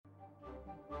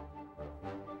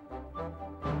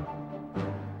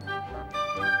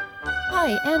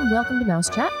Hi, and welcome to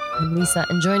Mouse Chat. I'm Lisa,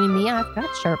 and joining me, I've got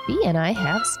Sharpie, and I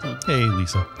have Steve. Hey,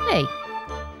 Lisa. Hey.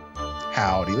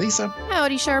 Howdy, Lisa.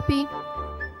 Howdy, Sharpie.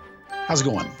 How's it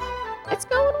going? It's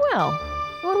going well.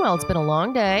 It's been a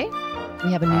long day.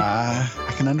 We have a new... I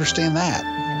can understand that.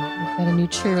 We've got a new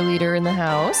cheerleader in the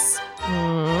house.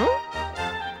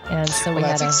 And so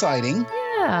that's exciting.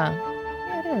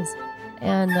 Yeah, it is.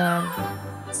 And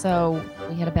so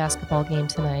we had a basketball game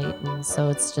tonight, and so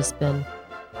it's just been...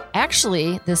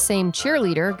 Actually, the same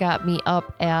cheerleader got me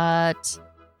up at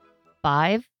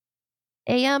 5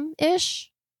 a.m.-ish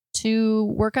to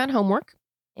work on homework.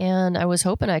 And I was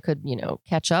hoping I could,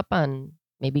 catch up on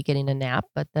maybe getting a nap.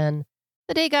 But then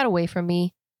the day got away from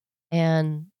me.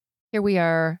 And here we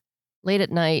are late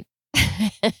at night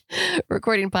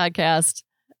recording podcast.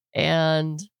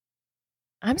 And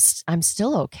I'm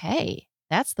still okay.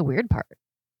 That's the weird part.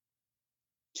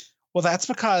 Well, that's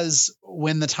because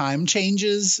when the time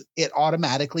changes, it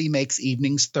automatically makes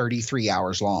evenings 33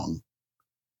 hours long.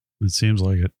 It seems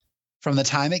like it. From the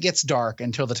time it gets dark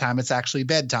until the time it's actually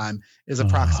bedtime is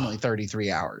approximately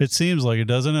 33 hours. It seems like it,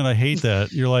 doesn't it? I hate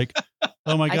that. You're like,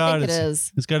 oh my God,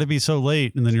 it's got to be so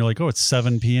late. And then you're like, oh, it's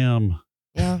 7 p.m.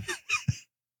 Yeah.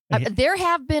 There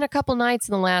have been a couple nights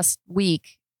in the last week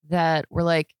that were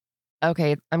like,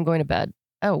 okay, I'm going to bed.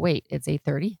 Oh, wait, it's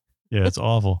 8:30. Yeah, it's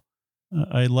awful.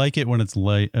 I like it when it's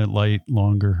light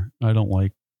longer. I don't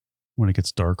like when it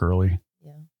gets dark early.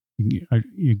 Yeah.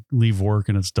 You leave work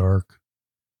and it's dark.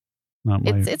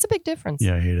 It's a big difference.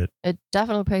 Yeah, I hate it. It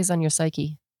definitely plays on your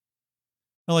psyche.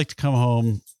 I like to come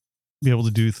home, be able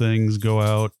to do things, go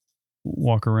out,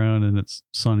 walk around, and it's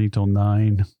sunny till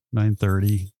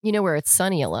 9:30. You know where it's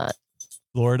sunny a lot?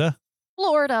 Florida.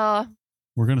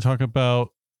 We're going to talk about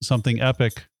something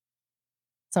epic.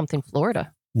 Something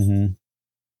Florida. Mm-hmm.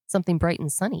 Something bright and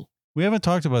sunny. We haven't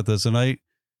talked about this, and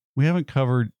we haven't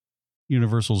covered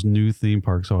Universal's new theme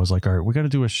park. So I was like, all right, we got to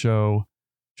do a show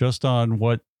just on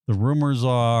what the rumors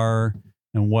are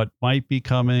and what might be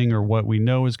coming or what we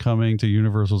know is coming to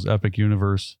Universal's Epic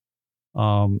Universe.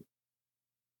 And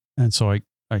so I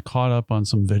caught up on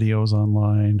some videos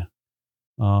online.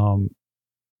 And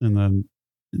then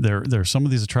there's some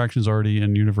of these attractions already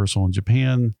in Universal in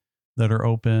Japan that are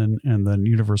open, and then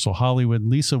Universal Hollywood.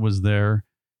 Lisa was there.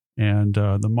 And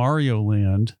the Mario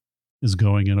Land is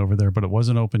going in over there, but it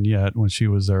wasn't open yet when she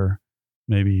was there,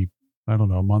 maybe, I don't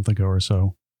know, a month ago or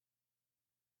so.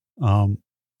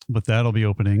 But that'll be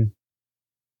opening.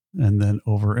 And then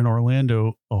over in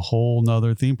Orlando, a whole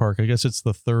nother theme park. I guess it's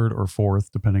the third or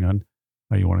fourth, depending on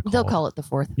how you want to call it. They'll call it the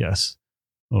fourth. Yes.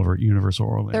 Over at Universal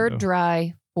Orlando. Third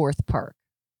dry, fourth park.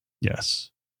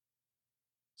 Yes.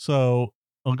 So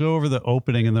I'll go over the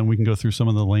opening and then we can go through some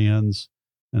of the lands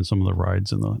and some of the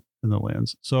rides in the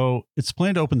lands. So it's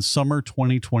planned to open summer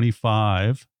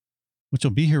 2025, which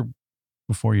will be here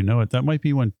before you know it. That might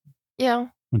be when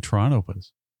Tron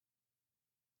opens.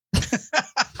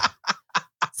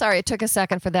 Sorry, it took a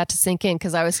second for that to sink in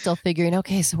because I was still figuring,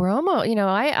 okay, so we're almost,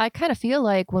 I kind of feel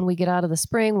like when we get out of the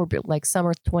spring, we're like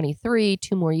summer 23,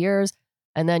 2 more years,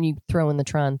 and then you throw in the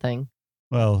Tron thing.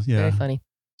 Well, yeah. Very funny.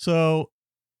 So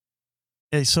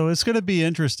it's going to be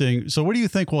interesting. So what do you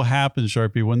think will happen,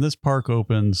 Sharpie, when this park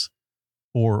opens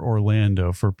for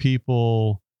Orlando, for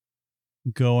people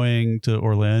going to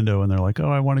Orlando and they're like,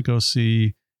 oh, I want to go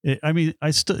see it. I mean,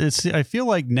 I feel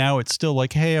like now it's still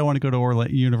like, hey, I want to go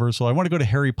to Universal. I want to go to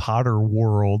Harry Potter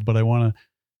World, but I want to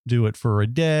do it for a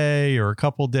day or a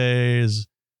couple days.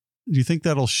 Do you think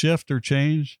that'll shift or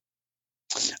change?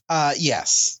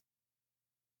 Yes.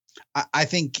 I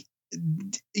think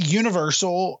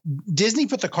Disney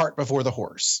put the cart before the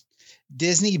horse.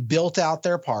 Disney built out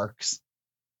their parks,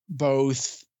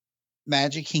 both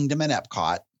Magic Kingdom and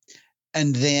Epcot,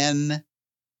 and then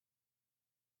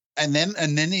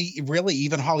really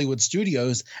even Hollywood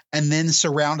Studios, and then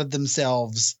surrounded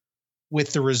themselves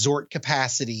with the resort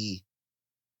capacity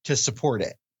to support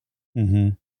it. Mm-hmm.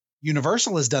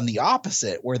 Universal has done the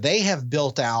opposite, where they have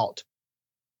built out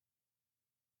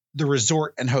the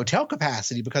resort and hotel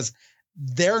capacity because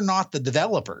they're not the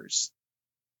developers.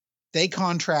 They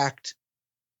contract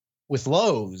with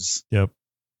Lowe's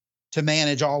to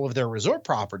manage all of their resort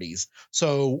properties.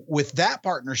 So with that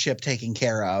partnership taken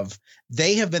care of,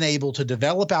 they have been able to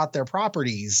develop out their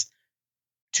properties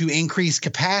to increase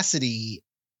capacity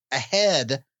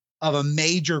ahead of a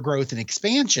major growth and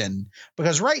expansion.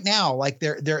 Because right now, like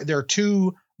there are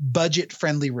two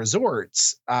budget-friendly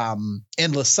resorts,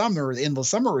 Endless Summer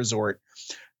Resort.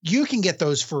 You can get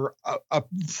those for a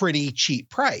pretty cheap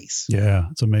price. Yeah,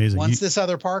 it's amazing. Once this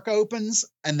other park opens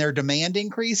and their demand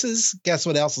increases, guess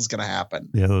what else is going to happen?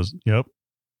 Yeah,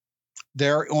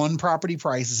 their on property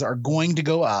prices are going to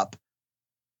go up.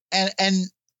 And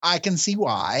I can see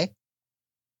why,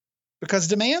 because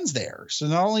demand's there. So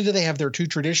not only do they have their two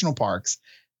traditional parks,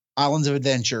 Islands of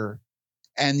Adventure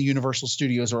and the Universal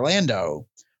Studios Orlando,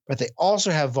 but they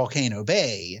also have Volcano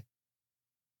Bay.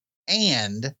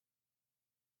 And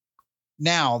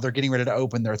now they're getting ready to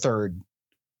open their third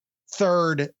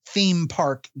theme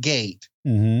park gate,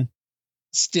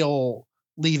 still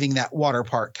leaving that water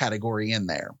park category in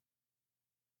there.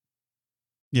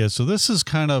 Yeah, so this is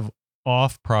kind of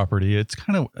off property. It's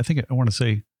kind of, I want to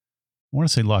say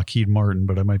Lockheed Martin,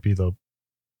 but I might be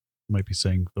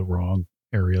saying the wrong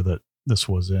area that this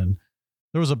was in.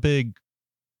 There was a big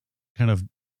kind of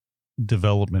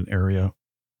development area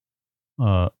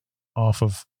off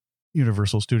of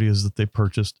Universal Studios that they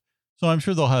purchased. So I'm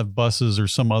sure they'll have buses or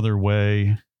some other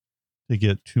way to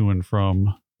get to and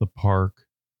from the park.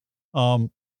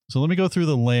 So let me go through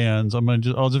the lands.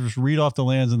 I'll just read off the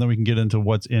lands and then we can get into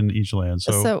what's in each land.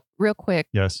 So real quick,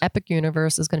 yes, Epic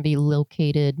Universe is going to be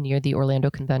located near the Orlando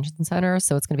Convention Center.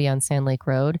 So it's going to be on Sand Lake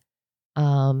Road,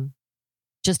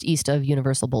 just east of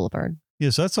Universal Boulevard.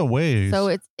 Yes, that's a ways. So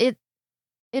it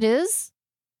is,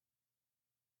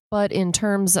 but in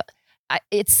terms of,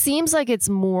 it seems like it's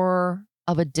more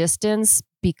of a distance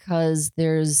because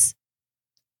there's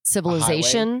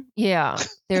civilization. Yeah.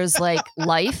 There's like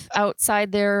life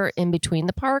outside there in between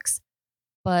the parks,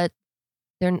 but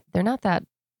they're not that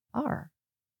far.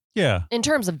 Yeah. In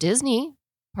terms of Disney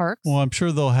parks. Well, I'm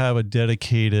sure they'll have a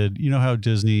dedicated, you know how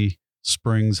Disney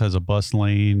Springs has a bus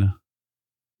lane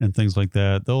and things like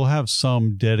that. They'll have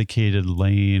some dedicated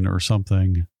lane or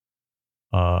something,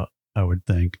 I would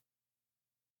think.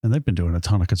 And they've been doing a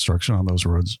ton of construction on those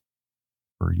roads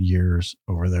for years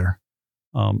over there.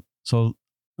 So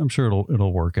I'm sure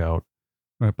it'll work out.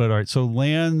 All right, but all right. So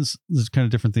lands, there's kind of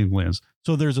different themed lands.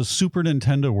 So there's a Super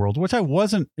Nintendo World, which I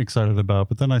wasn't excited about,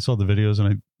 but then I saw the videos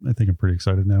and I think I'm pretty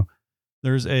excited now.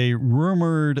 There's a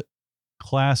rumored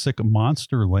classic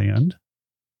Monster Land.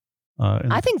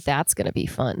 I think that's going to be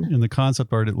fun. In the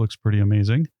concept art, it looks pretty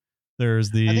amazing. There's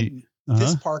I think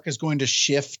this park is going to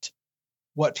shift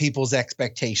what people's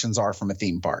expectations are from a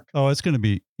theme park. Oh, it's going to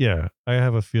be, yeah. I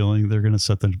have a feeling they're going to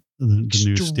set the new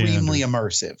standard. Extremely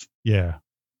immersive. Yeah.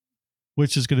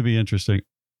 Which is going to be interesting.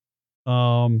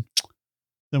 Then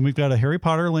we've got a Harry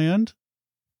Potter land.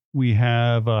 We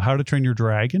have How to Train Your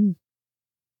Dragon.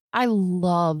 I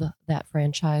love that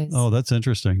franchise. Oh, that's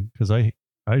interesting because I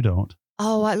don't.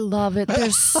 Oh, I love it.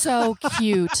 They're so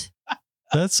cute.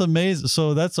 That's amazing.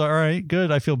 So that's all right.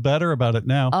 Good. I feel better about it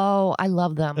now. Oh, I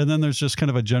love them. And then there's just kind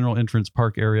of a general entrance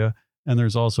park area. And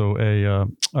there's also all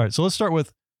right. So let's start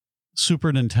with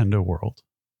Super Nintendo World.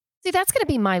 See, that's going to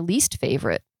be my least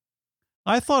favorite.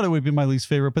 I thought it would be my least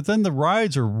favorite, but then the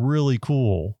rides are really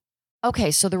cool.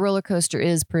 Okay. So the roller coaster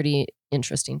is pretty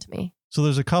interesting to me. So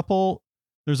there's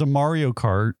a Mario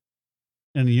Kart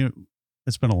and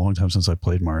it's been a long time since I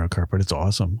played Mario Kart, but it's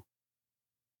awesome.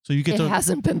 So you get it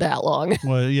hasn't been that long.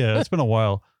 Well, yeah, it's been a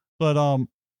while, but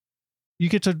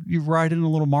you ride in a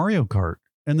little Mario Kart,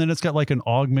 and then it's got like an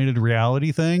augmented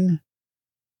reality thing.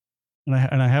 And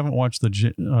I haven't watched the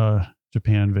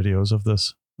Japan videos of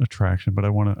this attraction, but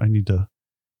I need to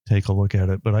take a look at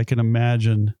it. But I can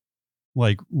imagine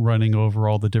like running over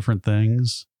all the different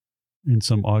things in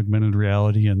some augmented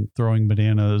reality and throwing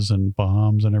bananas and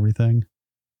bombs and everything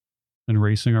and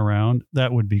racing around.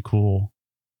 That would be cool.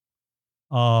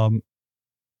 And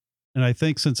I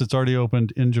think since it's already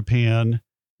opened in Japan,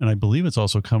 and I believe it's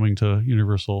also coming to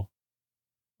Universal,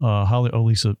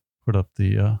 Lisa put up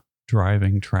the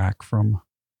driving track from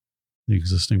the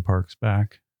existing parks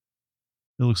back.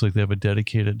 It looks like they have a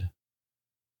dedicated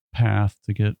path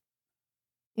to get.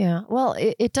 Yeah, well,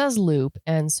 it does loop,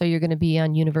 and so you're going to be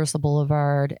on Universal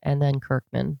Boulevard and then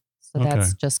Kirkman. So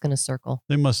that's just going to circle.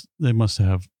 They must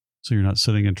have. So you're not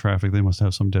sitting in traffic. They must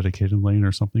have some dedicated lane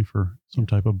or something for some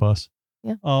type of bus.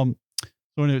 Yeah. So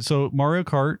anyway, so Mario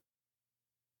Kart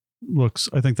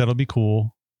I think that'll be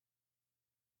cool.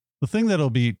 The thing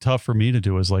that'll be tough for me to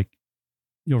do is like,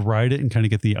 you'll ride it and kind of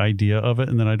get the idea of it.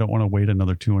 And then I don't want to wait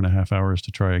another 2.5 hours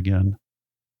to try again.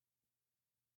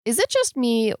 Is it just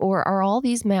me, or are all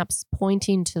these maps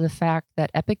pointing to the fact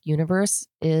that Epic Universe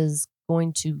is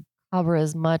going to cover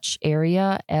as much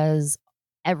area as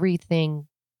everything?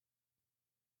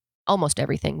 Almost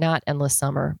everything, not Endless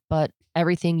Summer, but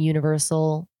everything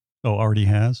Universal. Oh, already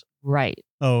has? Right.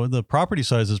 Oh, the property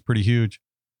size is pretty huge.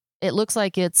 It looks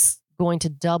like it's going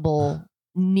to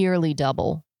nearly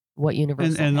double what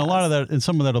Universal and has. A lot of that, and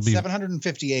some of that will be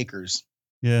 750 acres.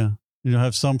 Yeah.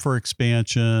 Have some for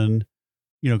expansion,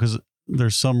 because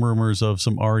there's some rumors of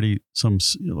some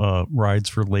rides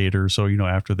for later. So,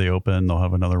 after they open, they'll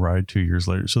have another ride 2 years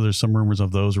later. So there's some rumors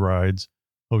of those rides,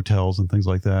 hotels and things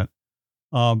like that.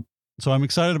 So I'm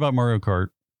excited about Mario Kart.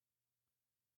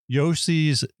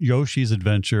 Yoshi's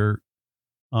Adventure,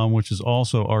 which is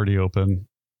also already open,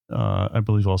 I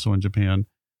believe also in Japan.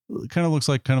 Kind of looks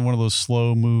like kind of one of those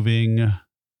slow moving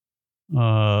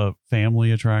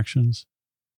family attractions.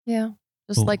 Yeah.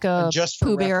 Just like a just for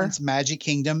Pooh Bear. reference, Magic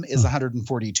Kingdom is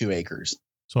 142 acres.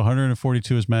 So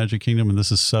 142 is Magic Kingdom, and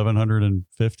this is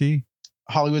 750.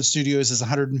 Hollywood Studios is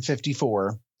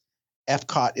 154.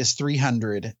 Epcot is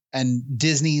 300, and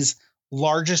Disney's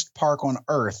largest park on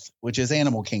Earth, which is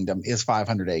Animal Kingdom, is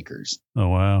 500 acres. Oh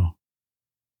wow,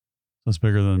 that's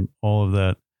bigger than all of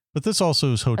that. But this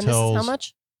also is hotels. And this is how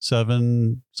much?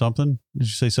 7 something? Did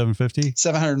you say 750?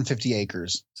 750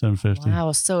 acres. 750.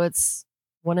 Wow, so it's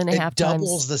 1.5 times.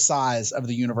 Doubles the size of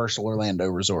the Universal Orlando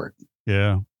Resort.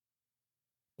 Yeah,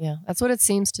 Yeah, that's what it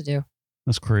seems to do.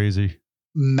 that's crazy.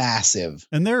 Massive.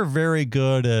 And they're very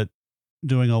good at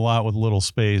doing a lot with little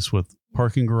space, with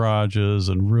parking garages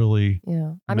and really.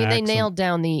 Yeah, I mean, they nailed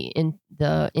down the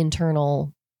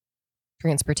internal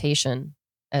transportation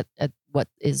at what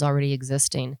is already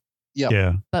existing. Yep.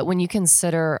 Yeah. But when you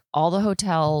consider all the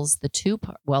hotels, the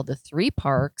 3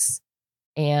 parks,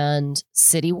 and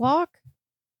City Walk,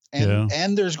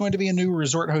 and there's going to be a new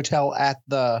resort hotel at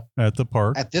the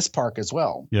park, at this park as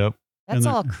well. Yep. That's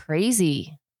all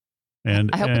crazy.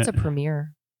 And I hope it's a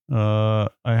premiere. We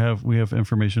have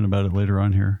information about it later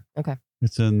on here. Okay.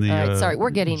 It's in the all right, sorry,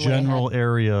 we're getting general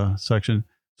area section.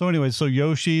 So anyway, so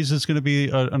Yoshi's is going to be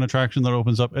an attraction that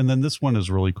opens up, and then this one is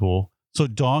really cool. So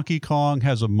Donkey Kong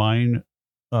has a mine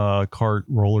cart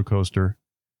roller coaster.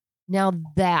 Now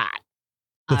that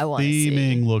I want to see. The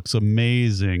theming looks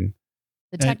amazing.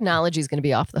 The technology is going to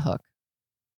be off the hook.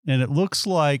 And it looks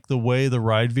like the way the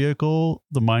ride vehicle,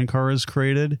 the mine car, is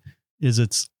created is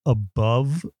it's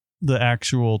above the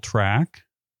actual track.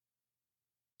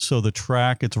 So the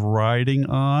track it's riding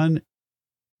on,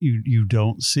 you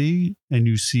don't see, and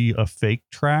you see a fake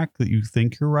track that you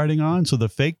think you're riding on. So the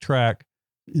fake track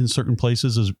in certain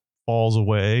places falls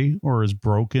away or is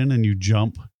broken, and you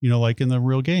jump, like in the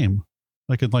real game,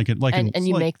 and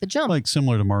you make the jump, like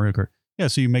similar to Mario Kart. Yeah,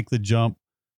 so you make the jump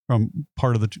from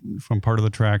part of the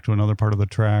track to another part of the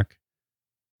track.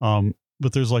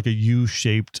 But there's like a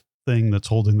U-shaped thing that's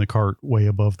holding the cart way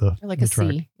above the track.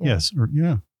 C. Yeah. Yes,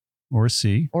 or a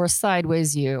C, or a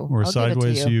sideways U, or a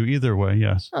sideways U. Either way,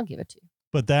 yes, I'll give it to you.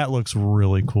 But that looks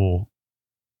really cool.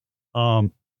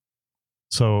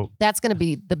 So that's going to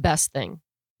be the best thing.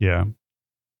 Yeah.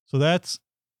 So that's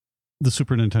the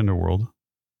Super Nintendo world.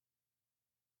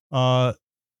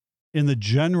 In the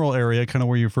general area, kind of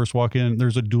where you first walk in,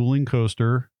 there's a dueling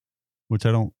coaster, which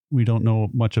we don't know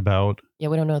much about. Yeah,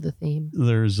 we don't know the theme.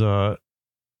 There's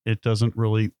it doesn't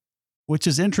really, which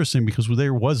is interesting because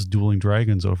there was Dueling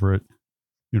Dragons over at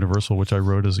Universal, which I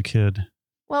rode as a kid.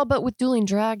 Well, but with Dueling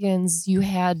Dragons, you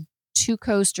had 2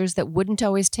 coasters that wouldn't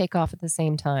always take off at the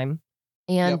same time.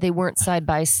 And they weren't side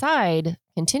by side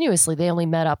continuously. They only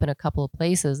met up in a couple of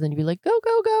places. Then you'd be like, go,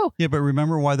 go, go. Yeah, but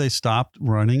remember why they stopped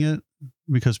running it?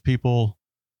 Because people,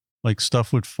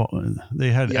 stuff would fall. They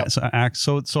had acts.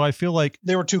 So I feel like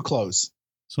they were too close.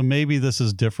 So maybe this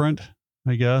is different,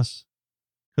 I guess.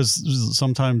 Because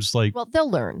sometimes well, they'll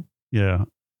learn. Yeah.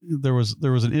 There was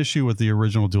an issue with the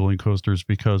original dueling coasters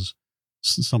because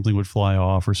something would fly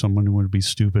off or someone would be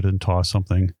stupid and toss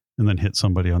something and then hit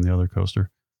somebody on the other coaster.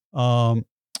 So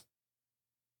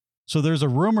there's a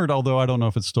rumored, although I don't know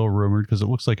if it's still rumored because it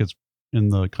looks like it's in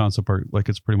the concept art, like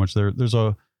it's pretty much there. There's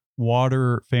a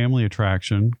water family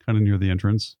attraction kind of near the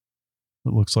entrance.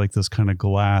 It looks like this kind of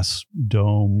glass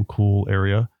dome, cool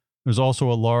area. There's also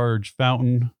a large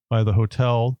fountain by the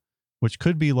hotel, which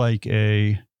could be like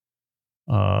a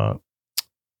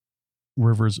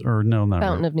Rivers or no, not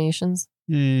Fountain of Nations.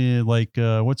 Yeah,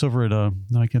 what's over at no,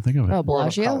 I can't think of it. Oh,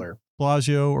 Bellagio.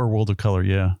 Bellagio or World of Color,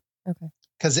 yeah. Okay.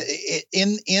 Because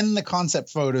in the concept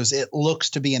photos, it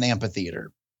looks to be an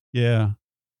amphitheater. Yeah,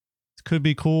 it could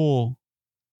be cool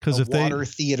because if water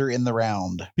theater in the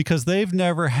round, because they've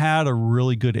never had a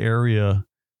really good area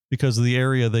because the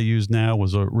area they use now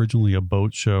was originally a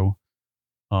boat show,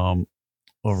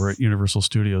 over at Universal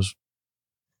Studios,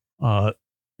 and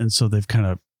so they've kind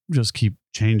of just keep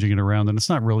changing it around, and it's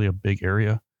not really a big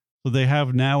area. So they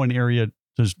have now an area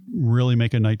to really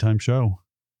make a nighttime show.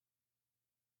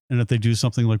 And if they do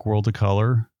something like World of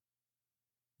Color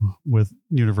with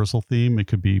Universal theme, it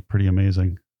could be pretty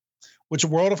amazing. Which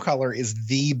World of Color is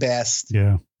the best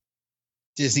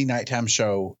Disney nighttime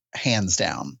show, hands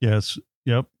down. Yes.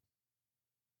 Yep.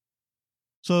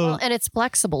 So Well, and it's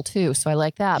flexible too, so I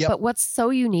like that. Yep. But what's so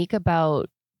unique about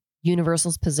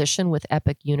Universal's position with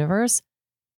Epic Universe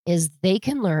is they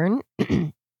can learn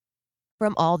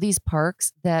from all these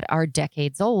parks that are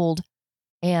decades old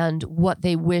and what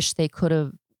they wish they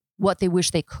could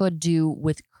do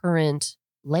with current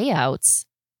layouts,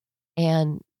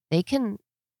 and they can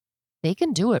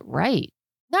do it right.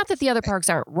 Not that the other parks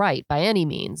aren't right by any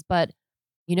means, but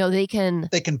they can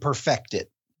perfect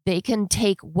it. They can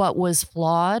take what was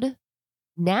flawed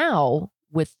now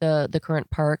with the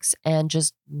current parks and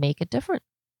just make it different.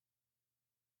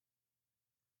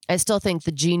 I still think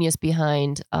the genius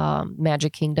behind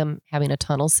Magic Kingdom having a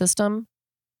tunnel system,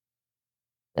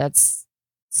 that's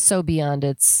so beyond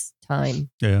its time.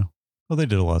 yeah. Well, they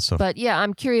did a lot of stuff. But yeah,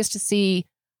 I'm curious to see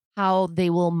how they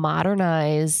will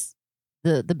modernize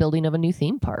the building of a new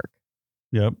theme park.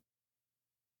 Yep.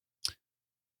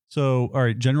 So, all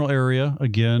right, general area,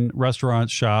 again,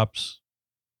 restaurants, shops,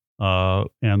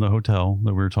 and the hotel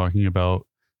that we were talking about,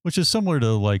 which is similar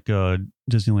to like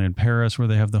Disneyland Paris, where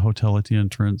they have the hotel at the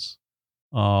entrance.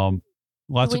 Lots Do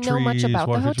we of trees. know much about the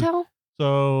water features. hotel?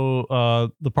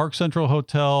 So, the Park Central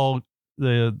Hotel,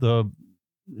 it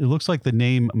looks like the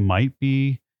name might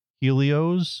be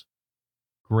Helios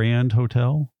Grand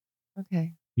Hotel.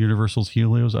 Okay. Universal's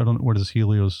Helios. I don't know. What is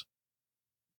Helios?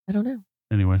 I don't know.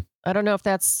 Anyway. I don't know if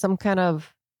that's some kind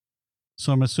of...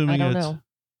 So I'm assuming I don't know.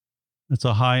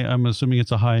 I'm assuming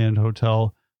it's a high-end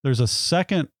hotel. There's a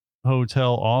second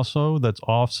hotel also that's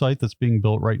off-site that's being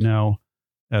built right now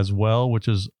as well, which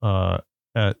is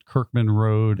at Kirkman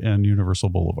Road and Universal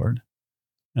Boulevard.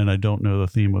 And I don't know the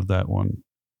theme of that one.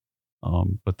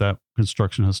 But that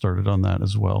construction has started on that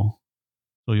as well.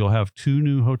 So you'll have 2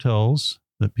 new hotels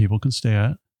that people can stay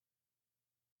at.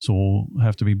 So we'll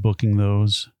have to be booking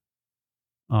those.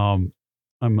 I'm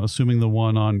assuming the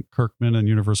one on Kirkman and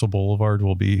Universal Boulevard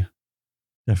will be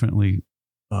definitely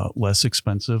less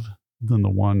expensive than the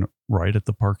one right at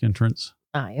the park entrance.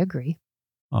 I agree.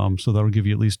 So that'll give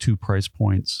you at least 2 price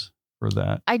points for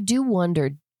that. I do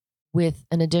wonder, with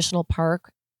an additional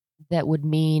park, that would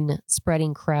mean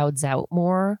spreading crowds out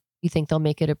more. You think they'll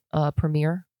make it a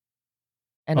premiere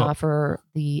and offer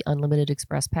the unlimited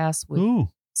express pass with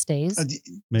stays?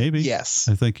 Maybe. Yes.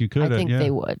 I think you could. I think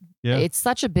they would. Yeah. It's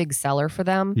such a big seller for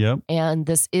them. Yep. And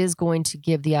this is going to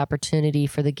give the opportunity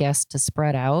for the guests to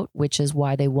spread out, which is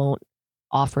why they won't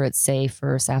offer it, say,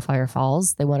 for Sapphire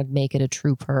Falls. They want to make it a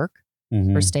true perk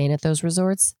for staying at those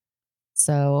resorts.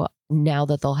 So now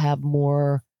that they'll have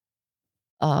more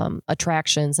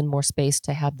attractions and more space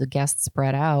to have the guests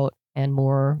spread out and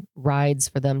more rides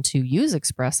for them to use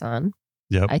Express on,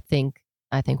 I think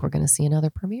we're going to see another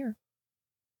premiere.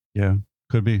 Yeah,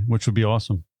 could be, which would be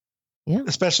awesome. Yeah.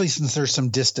 Especially since there's some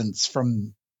distance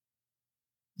from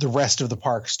the rest of the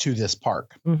parks to this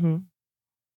park. Mm-hmm.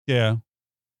 Yeah.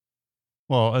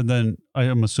 Well, and then I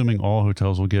am assuming all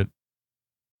hotels will get,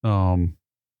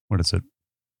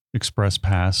 Express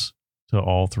pass to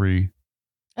all 3.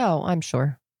 Oh, I'm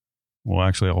sure. Well,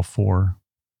 actually all 4.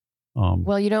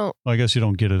 Well, you don't. I guess you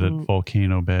don't get it at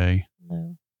Volcano Bay.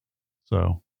 No.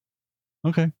 So,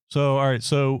 okay. So, all right.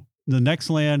 So the next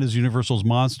land is Universal's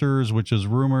Monsters, which is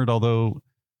rumored, although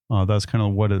that's kind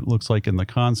of what it looks like in the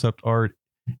concept art.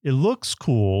 It looks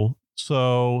cool.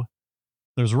 So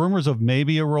there's rumors of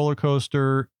maybe a roller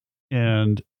coaster,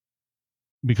 and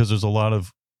because there's a lot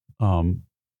of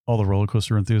all the roller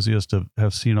coaster enthusiasts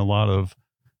have seen a lot of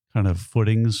kind of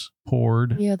footings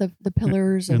poured. Yeah, the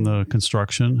pillars in and the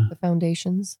construction, the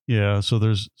foundations. Yeah, so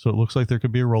it looks like there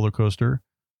could be a roller coaster,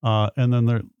 and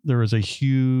then there is a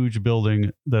huge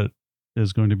building that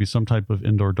is going to be some type of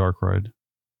indoor dark ride.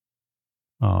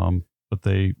 But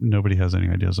nobody has any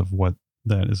ideas of what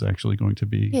that is actually going to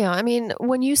be. Yeah, I mean,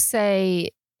 when you say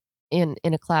in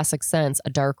a classic sense a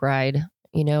dark ride,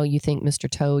 you think Mr.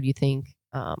 Toad, you think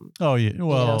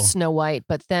Snow White,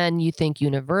 but then you think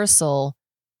Universal.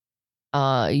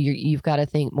 You've got to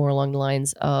think more along the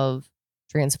lines of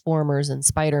Transformers and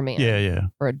Spider-Man. Yeah.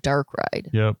 For a dark ride.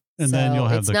 Yep. And then you'll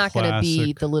have it's not going to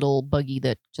be the little buggy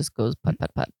that just goes putt,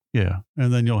 putt, putt. Yeah.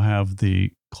 And then you'll have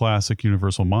the classic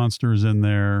Universal Monsters in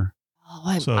there.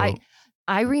 Oh,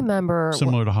 I remember.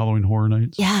 Similar to Halloween Horror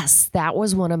Nights. Yes. That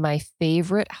was one of my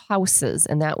favorite houses.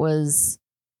 And that was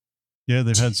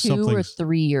they've had 2 or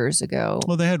 3 years ago.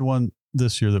 Well, they had one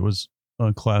this year that was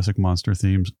a classic monster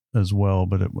themes as well,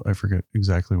 but I forget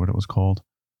exactly what it was called.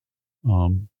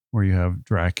 Where you have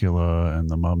Dracula and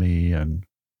the Mummy, and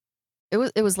it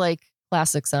was like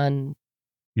classics on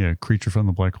Creature from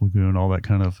the Black Lagoon, all that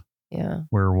kind of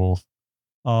werewolf.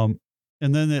 And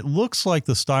then it looks like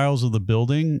the styles of the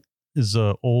building is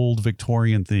a old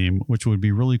Victorian theme, which would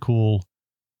be really cool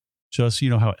just,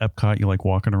 how Epcot, you like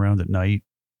walking around at night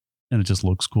and it just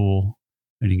looks cool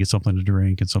and you get something to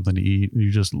drink and something to eat and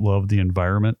you just love the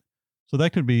environment. So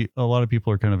that could be, a lot of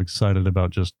people are kind of excited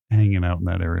about just hanging out in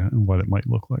that area and what it might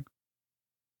look like.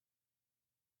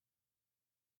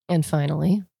 And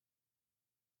finally,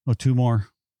 Oh, two more.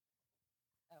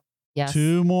 yes.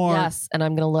 Two more. Yes. And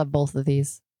I'm going to love both of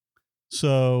these.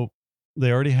 So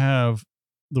they already have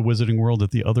the Wizarding World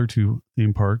at the other two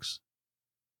theme parks,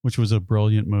 which was a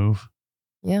brilliant move.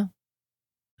 Yeah.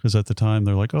 Because at the time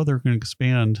they're like, oh, they're going to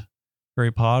expand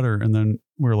Harry Potter. And then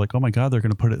we're like, oh my God, they're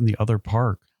going to put it in the other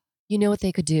park. You know what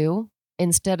they could do?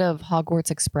 Instead of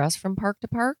Hogwarts Express from park to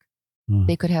park,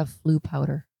 they could have flu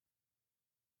powder.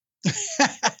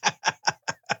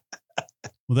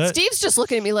 Well, Steve's just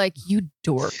looking at me like, you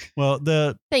dork. Well,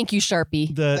 thank you,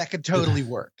 Sharpie. That could totally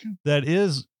work. That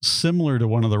is similar to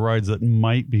one of the rides that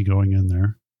might be going in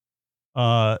there.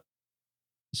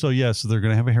 So yes, they're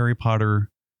going to have a Harry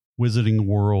Potter Wizarding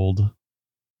World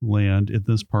land at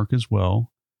this park as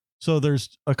well. So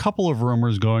there's a couple of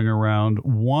rumors going around.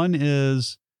 One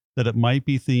is that it might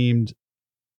be themed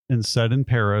and set in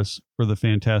Paris for the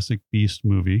Fantastic Beast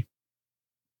movie.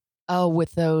 Oh,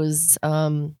 with those,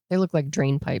 they look like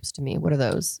drain pipes to me. What are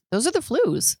those? Those are the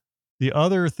flues. The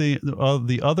other thing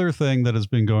that has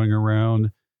been going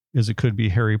around is it could be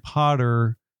Harry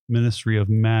Potter Ministry of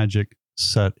Magic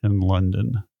set in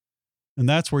London. And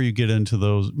that's where you get into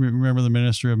those. Remember the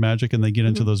Ministry of Magic, and they get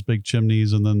into those big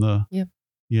chimneys, and then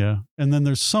yeah. And then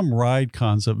there's some ride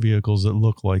concept vehicles that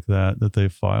look like that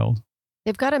they've filed.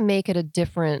 They've got to make it a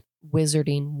different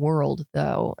Wizarding World,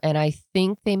 though. And I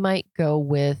think they might go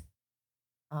with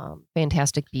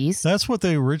Fantastic Beasts. That's what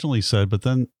they originally said, but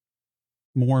then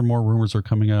more and more rumors are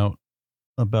coming out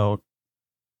about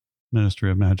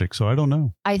Ministry of Magic. So I don't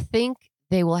know. I think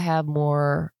they will have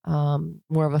more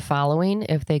of a following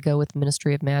if they go with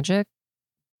Ministry of Magic.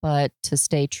 But to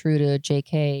stay true to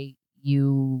JK,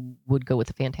 you would go with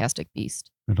the Fantastic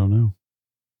Beast. I don't know.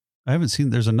 I haven't seen,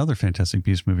 there's another Fantastic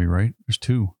Beast movie, right? There's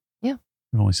two. Yeah.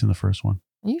 I've only seen the first one.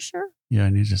 Are you sure? Yeah, I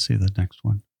need to see the next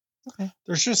one. Okay.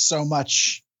 There's just so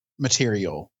much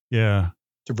material Yeah.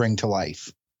 to bring to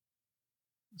life.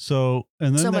 So,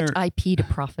 and then so much IP to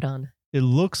profit on. It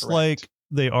looks Correct. like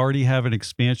they already have an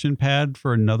expansion pad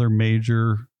for another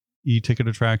major e-ticket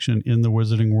attraction in the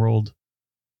Wizarding World,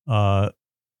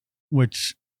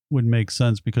 which would make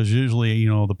sense because usually,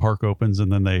 the park opens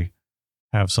and then they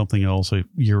have something else a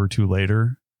year or two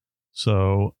later.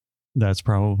 So that's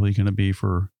probably going to be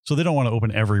so they don't want to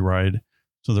open every ride.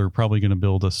 So they're probably going to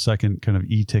build a second kind of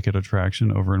e-ticket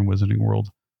attraction over in Wizarding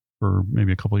World for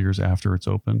maybe a couple of years after it's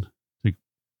open to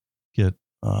get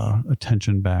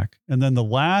attention back. And then the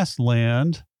last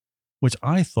land, which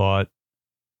I thought,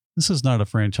 this is not a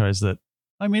franchise that,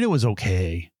 it was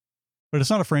okay, but it's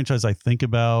not a franchise I think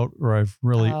about or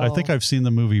I think I've seen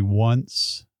the movie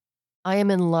once. I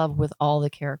am in love with all the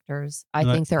characters. I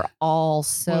think they're all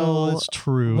it's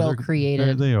true. well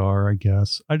created. They are, I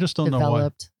guess. I just don't know why.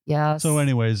 Developed. Yes. So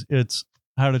anyways, it's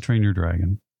How to Train Your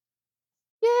Dragon.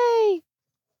 Yay.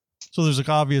 So there's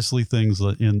obviously things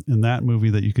that in that movie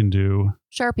that you can do.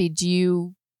 Sharpie, do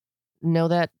you know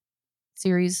that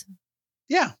series?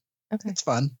 Yeah. Okay. It's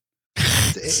fun.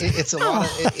 It's a lot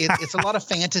of it's a lot of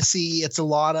fantasy. It's a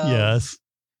lot of Yes.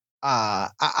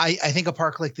 I think a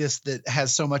park like this that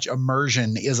has so much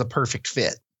immersion is a perfect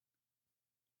fit.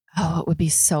 Oh, it would be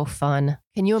so fun.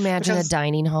 Can you imagine a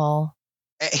dining hall?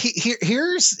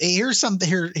 Here's something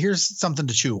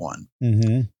to chew on.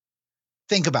 Mm-hmm.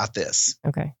 Think about this.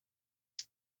 Okay.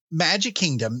 Magic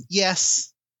Kingdom,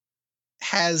 yes,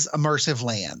 has immersive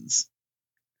lands,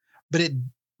 but it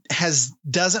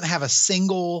doesn't have a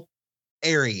single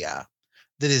area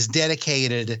that is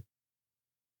dedicated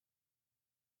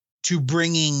to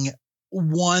bringing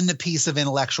one piece of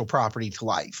intellectual property to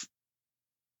life.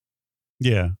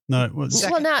 Yeah. Not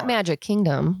Magic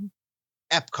Kingdom.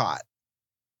 Epcot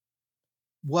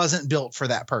wasn't built for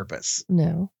that purpose.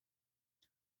 No.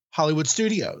 Hollywood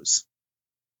Studios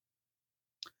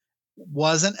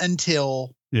wasn't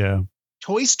until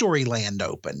Toy Story Land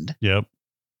opened. Yep.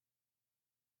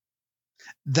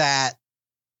 That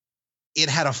it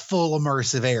had a full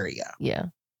immersive area. Yeah.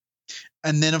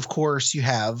 And then, of course, you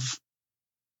have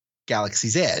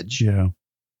Galaxy's Edge. Yeah.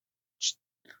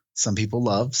 Some people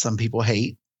love, some people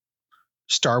hate.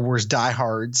 Star Wars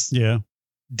diehards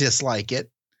dislike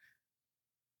it.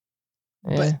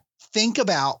 Yeah. But think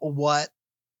about what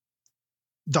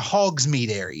the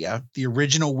Hogsmeade area, the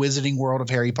original Wizarding World of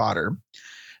Harry Potter,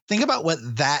 think about what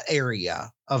that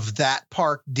area of that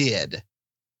park did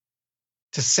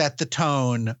to set the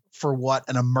tone for what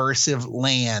an immersive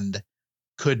land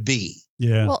could be.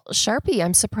 Yeah. Well, Sharpie,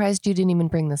 I'm surprised you didn't even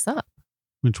bring this up.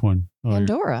 Which one? Oh,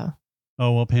 Pandora.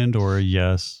 well, Pandora,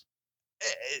 yes.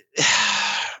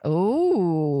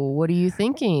 Oh, what are you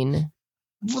thinking?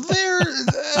 Well,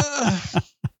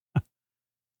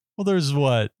 Well, there's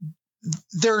what?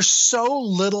 there's so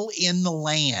little in the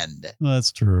land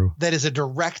That's true. that is a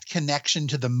direct connection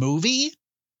to the movie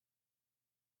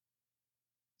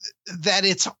that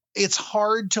it's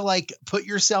hard to like put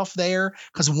yourself there,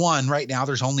 because one, right now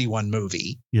there's only one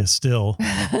movie. Yeah, still.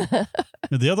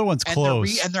 The other one's And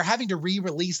close. they're having to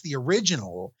re-release the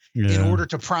original Yeah. in order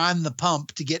to prime the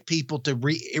pump to get people to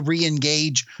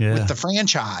re-engage Yeah. with the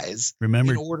franchise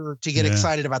Remember, in order to get Yeah.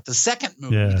 excited about the second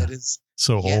movie Yeah. that is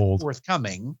so yet old.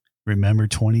 forthcoming. Remember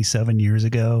 27 years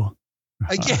ago?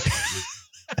 Again,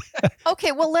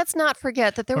 Okay, well, let's not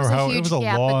forget that there was Or a how- it huge was a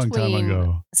gap long time between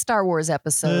ago. Star Wars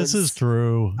episodes. This is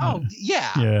true. oh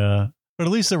yeah. Yeah. But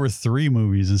at least there were 3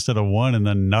 movies instead of 1 and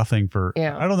then nothing for.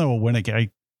 Yeah. I don't know when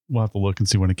we'll have to look and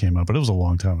see when it came out, but it was a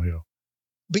long time ago.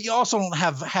 But you also don't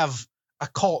have a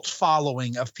cult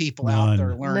following of people out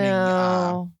there learning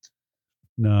No.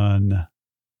 None.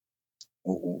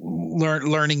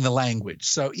 learning the language.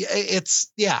 So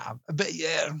it's but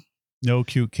yeah, No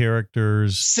cute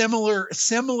characters. similar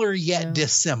yet Yeah.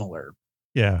 dissimilar.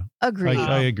 Yeah. Agreed.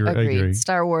 I agree. I agree.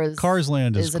 Star Wars. Cars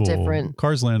Land is is a cool. different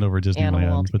Cars Land over animal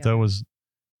Disneyland, but that altogether. was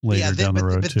later down the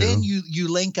road but too. then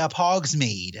you link up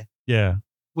Hogsmeade Yeah.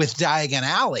 with Diagon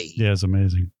Alley. Yeah, it's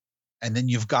amazing. And then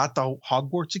you've got the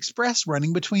Hogwarts Express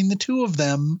running between the two of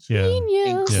them, Yeah.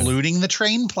 Genius. including the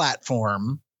train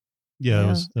platform. Yeah.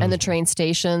 Yeah. That And the was- train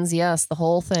stations. Yes, the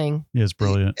whole thing. Yeah, it's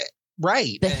brilliant.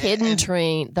 Right. The hidden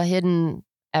train. The hidden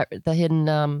Diagon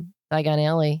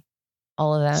Alley.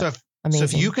 All of that. So if, Amazing.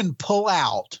 so if you can pull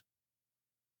out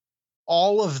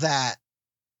all of that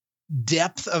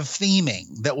depth of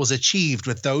theming that was achieved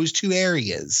with those two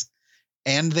areas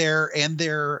and their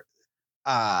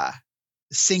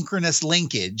synchronous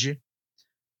linkage,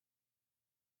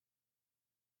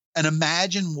 and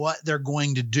imagine what they're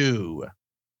going to do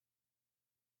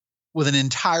with an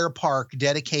entire park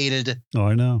dedicated Oh,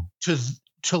 I know.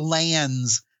 to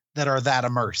lands that are that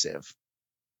immersive.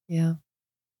 Yeah.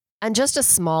 And just a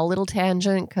small little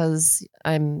tangent, because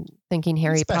I'm thinking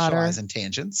Harry Potter. Specialize in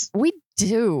tangents. We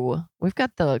do. We've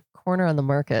got the corner on the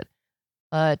market.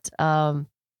 But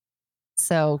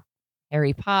so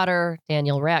Harry Potter,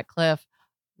 Daniel Radcliffe,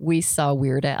 we saw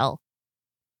Weird Al.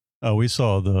 Oh, we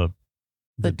saw the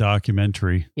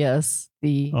documentary Yes,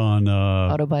 the on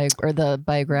or the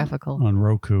biographical. on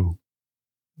Roku.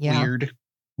 Yeah.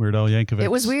 Weird Al Yankovic.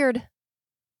 It was weird.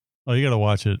 Oh, you got to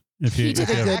watch it. If you, He did if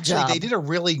you a good have- Actually, job. they did a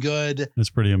really good, It's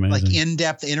pretty amazing. like,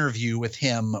 in-depth interview with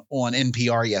him on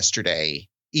NPR yesterday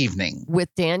evening With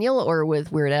Daniel or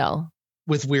with Weird Al?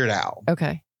 with Weird Al.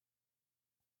 Okay.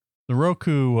 The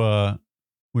Roku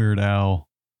Weird Al,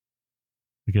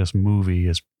 I guess, movie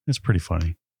is pretty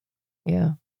funny.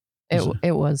 Yeah.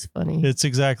 It was funny. It's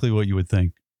exactly what you would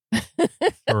think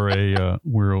for a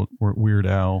Weird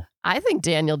Al I think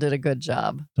Daniel did a good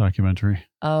job. documentary.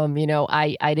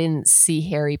 I didn't see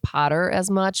Harry Potter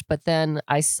as much, but then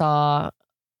I saw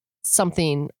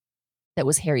something that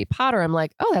was Harry Potter. I'm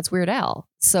like, oh, that's Weird Al.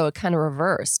 So it kind of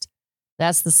reversed.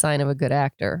 That's the sign of a good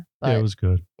actor. But, Yeah, it was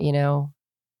good.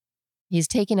 He's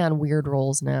taking on weird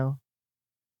roles now.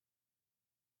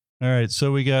 All right,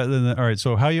 so we got all right.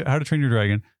 So How to Train Your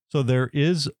Dragon. So there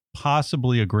is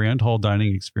possibly a grand hall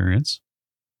dining experience,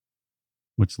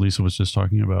 which Lisa was just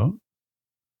talking about.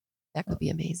 That could be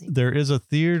amazing. There is a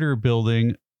theater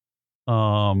building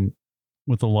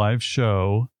with a live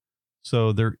show.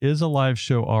 So there is a live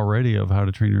show already of How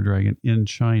to Train Your Dragon in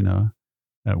China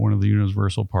at one of the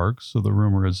Universal parks. So the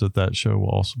rumor is that show will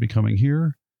also be coming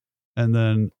here. And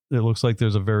then it looks like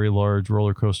there's a very large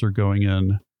roller coaster going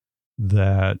in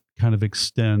that kind of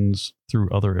extends through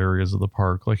other areas of the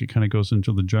park. Like it kind of goes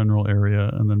into the general area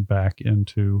and then back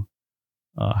into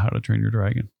How to Train Your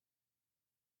Dragon.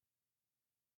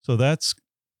 So that's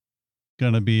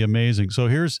going to be amazing. So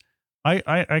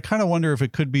I kind of wonder if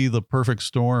it could be the perfect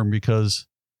storm, because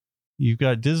you've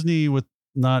got Disney with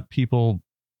not people.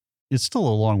 It's still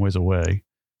a long ways away,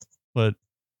 but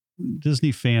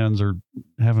Disney fans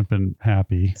haven't been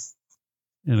happy,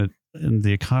 and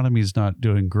the economy's not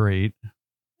doing great.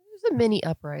 There's a mini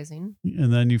uprising.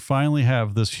 And then you finally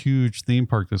have this huge theme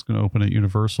park that's going to open at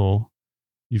Universal.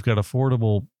 You've got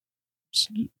affordable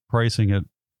pricing at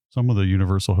some of the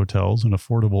Universal hotels, and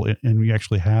affordable, and we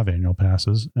actually have annual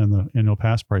passes, and the annual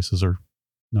pass prices are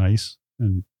nice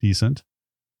and decent.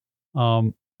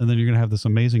 And then you're going to have this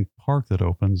amazing park that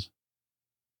opens.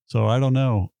 So I don't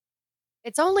know.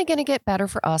 It's only going to get better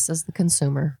for us as the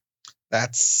consumer.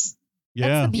 That's Yeah.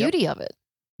 That's the beauty of it.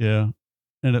 Yeah.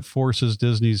 And it forces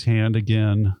Disney's hand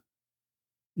again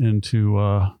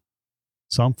into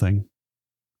something.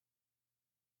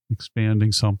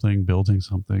 Expanding something, building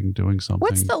something, doing something.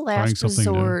 What's the trying last something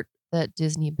new. resort that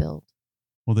Disney built?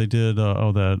 Well, they did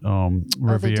Riviera.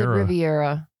 Oh, they did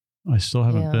Riviera. I still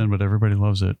haven't Yeah. been, but everybody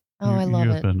loves it. Oh, I love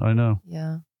you have it. been. I know.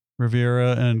 Yeah.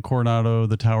 Riviera and Coronado,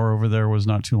 the tower over there was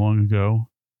not too long ago.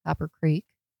 Copper Creek.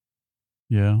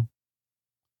 Yeah.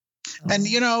 And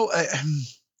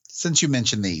since you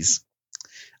mentioned these,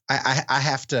 I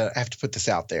have to put this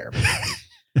out there.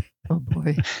 Oh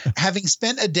boy. Having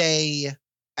spent a day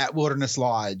at Wilderness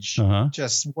Lodge,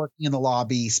 just working in the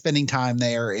lobby, spending time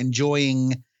there,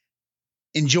 enjoying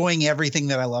everything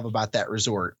that I love about that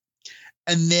resort,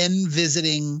 and then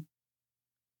visiting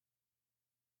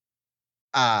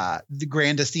the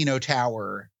Grand Destino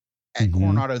Tower at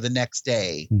Coronado the next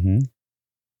day.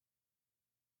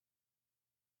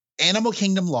 Animal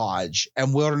Kingdom Lodge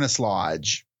and Wilderness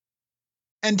Lodge,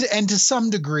 and to some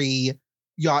degree,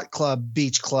 Yacht Club,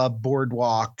 Beach Club,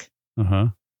 Boardwalk,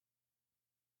 and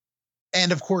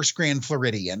of course Grand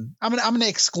Floridian. I'm gonna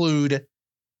exclude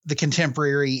the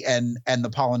Contemporary and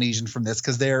the Polynesian from this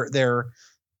because they're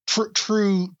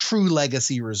true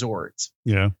legacy resorts.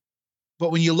 Yeah.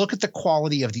 But when you look at the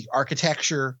quality of the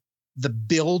architecture, the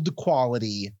build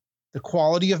quality, the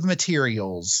quality of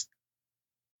materials,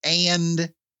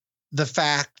 and the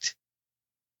fact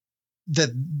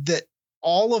that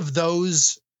all of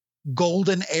those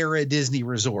golden era Disney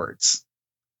resorts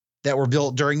that were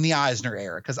built during the Eisner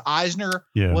era, because Eisner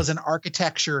was an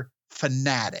architecture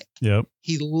fanatic. Yep.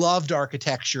 He loved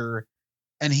architecture,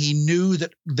 and he knew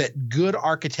that good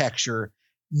architecture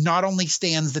not only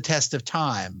stands the test of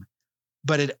time,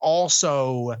 but it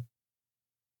also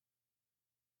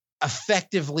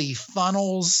effectively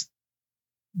funnels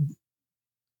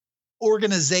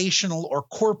organizational or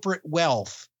corporate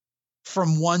wealth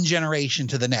from one generation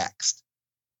to the next.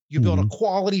 You build a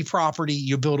quality property,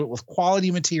 you build it with quality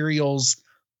materials,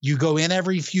 you go in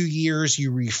every few years,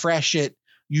 you refresh it,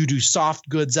 you do soft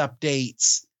goods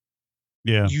updates.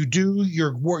 Yeah. You do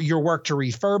your work to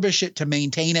refurbish it, to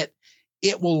maintain it.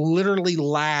 It will literally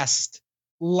last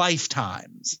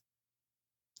lifetimes.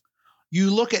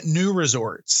 You look at new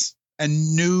resorts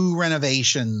and new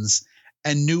renovations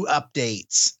and new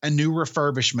updates and new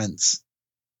refurbishments.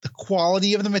 The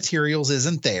quality of the materials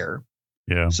isn't there.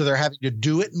 Yeah. So they're having to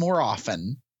do it more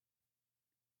often.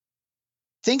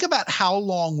 Think about how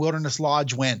long Wilderness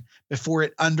Lodge went before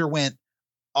it underwent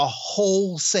a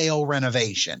wholesale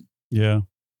renovation. Yeah.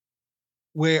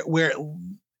 Where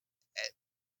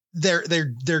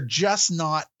they're just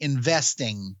not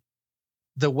investing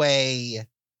the way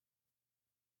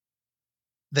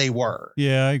they were.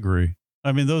 Yeah, I agree.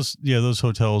 I mean, those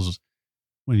hotels,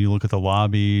 when you look at the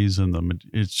lobbies and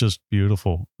it's just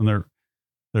beautiful, and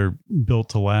they're built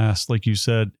to last, like you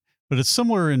said. But it's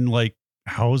similar in like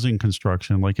housing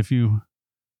construction. Like if you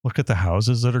look at the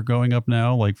houses that are going up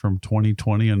now, like from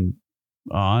 2020 and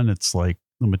on, it's like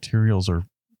the materials are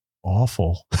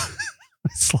awful.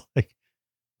 It's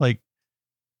like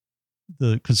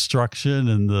the construction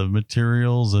and the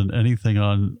materials and anything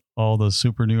on all the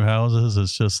super new houses.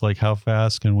 It's just like, how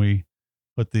fast can we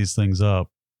put these things up?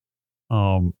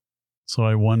 So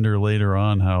I wonder later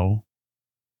on how,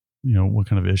 what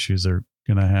kind of issues they're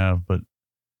going to have. But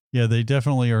yeah, they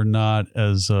definitely are not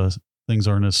as, things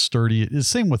aren't as sturdy. It's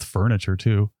same with furniture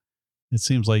too. It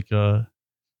seems like,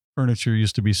 furniture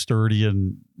used to be sturdy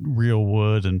and real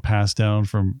wood and passed down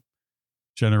from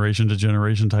generation to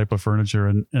generation type of furniture.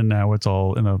 And now it's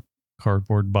all in a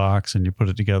cardboard box and you put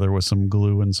it together with some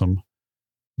glue and some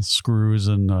screws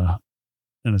and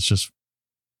it's just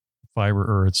fiber,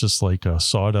 or it's just like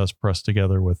sawdust pressed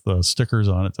together with stickers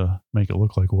on it to make it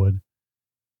look like wood.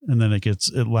 And then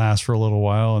it lasts for a little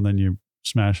while and then you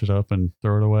smash it up and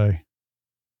throw it away.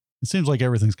 It seems like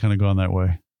everything's kind of gone that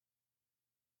way.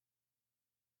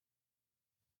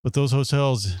 But those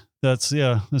hotels, that's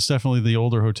definitely the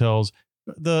older hotels.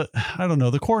 I don't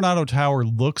know, the Coronado Tower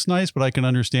looks nice, but I can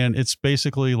understand it's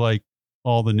basically like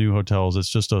all the new hotels. It's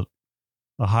just a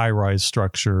high-rise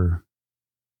structure,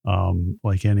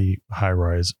 like any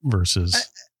high-rise versus.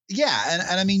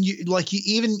 And I mean, you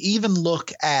even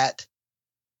look at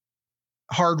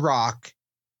Hard Rock,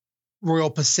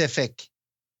 Royal Pacific,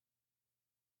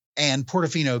 and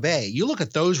Portofino Bay. You look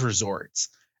at those resorts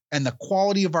and the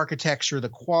quality of architecture, the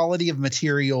quality of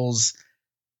materials,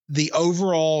 the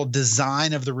overall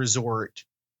design of the resort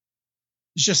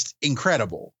is just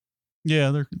incredible.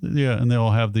 Yeah, and they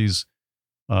all have these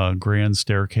grand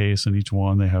staircase in each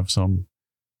one. They have some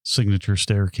signature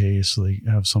staircase. They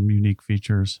have some unique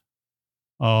features.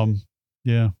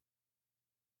 Yeah.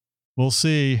 We'll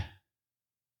see.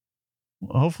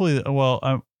 Hopefully, well,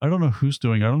 I don't know who's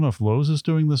doing. I don't know if Lowe's is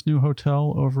doing this new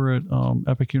hotel over at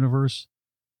Epic Universe,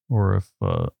 or if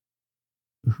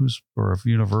if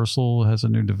Universal has a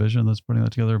new division that's putting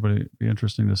that together. But it'd be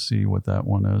interesting to see what that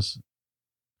one is,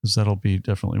 because that'll be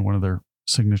definitely one of their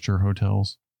signature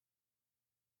hotels.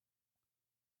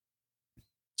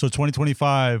 So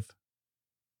 2025,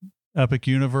 Epic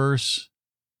Universe,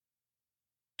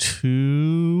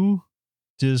 2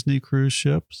 Disney cruise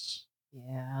ships.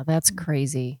 Yeah, that's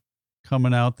crazy.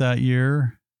 Coming out that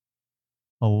year.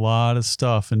 A lot of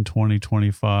stuff in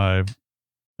 2025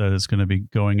 that is going to be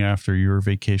going after your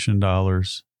vacation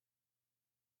dollars.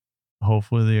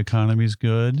 Hopefully the economy's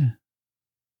good.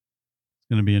 It's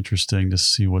going to be interesting to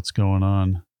see what's going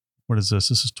on. What is this?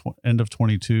 This is end of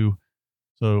 22.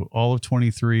 So all of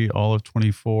 23, all of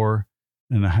 24,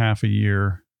 and a half a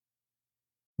year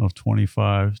of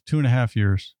 25. 2.5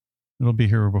 years. It'll be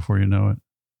here before you know it.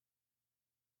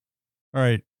 All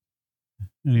right.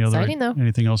 Exciting, though.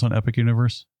 Anything else on Epic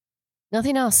Universe?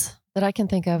 Nothing else that I can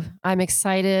think of. I'm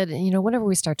excited. Whenever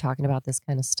we start talking about this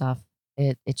kind of stuff,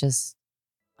 it just,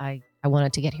 I want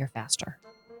it to get here faster.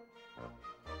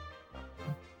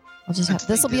 I'll just have,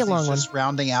 this will be a long one. Just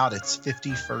rounding out its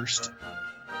 51st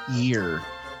year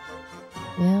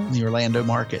in the Orlando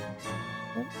market.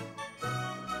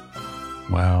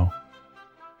 Wow.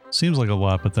 Seems like a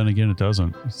lot, but then again, it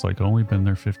doesn't. It's like only been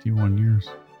there 51 years.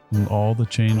 And all the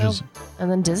changes. Well,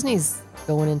 and then Disney's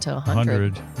going into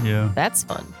 100. Yeah. That's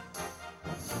fun.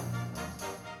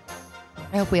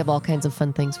 I hope we have all kinds of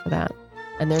fun things for that.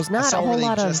 And there's not a whole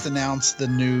lot of... They just announced the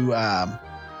new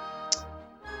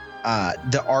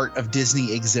The Art of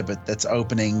Disney exhibit that's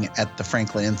opening at the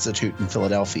Franklin Institute in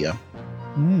Philadelphia.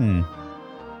 Neat.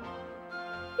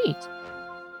 I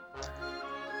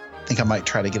think I might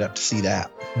try to get up to see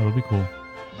that. That'll be cool.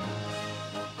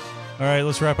 All right,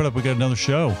 let's wrap it up. We got another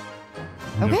show.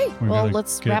 Okay, well,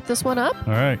 let's wrap this one up.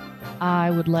 All right. I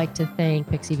would like to thank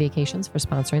Pixie Vacations for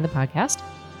sponsoring the podcast.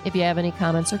 If you have any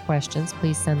comments or questions,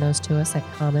 please send those to us at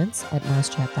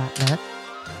comments@mousechat.net.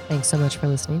 Thanks so much for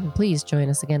listening, and please join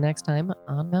us again next time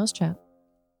on Mouse Chat.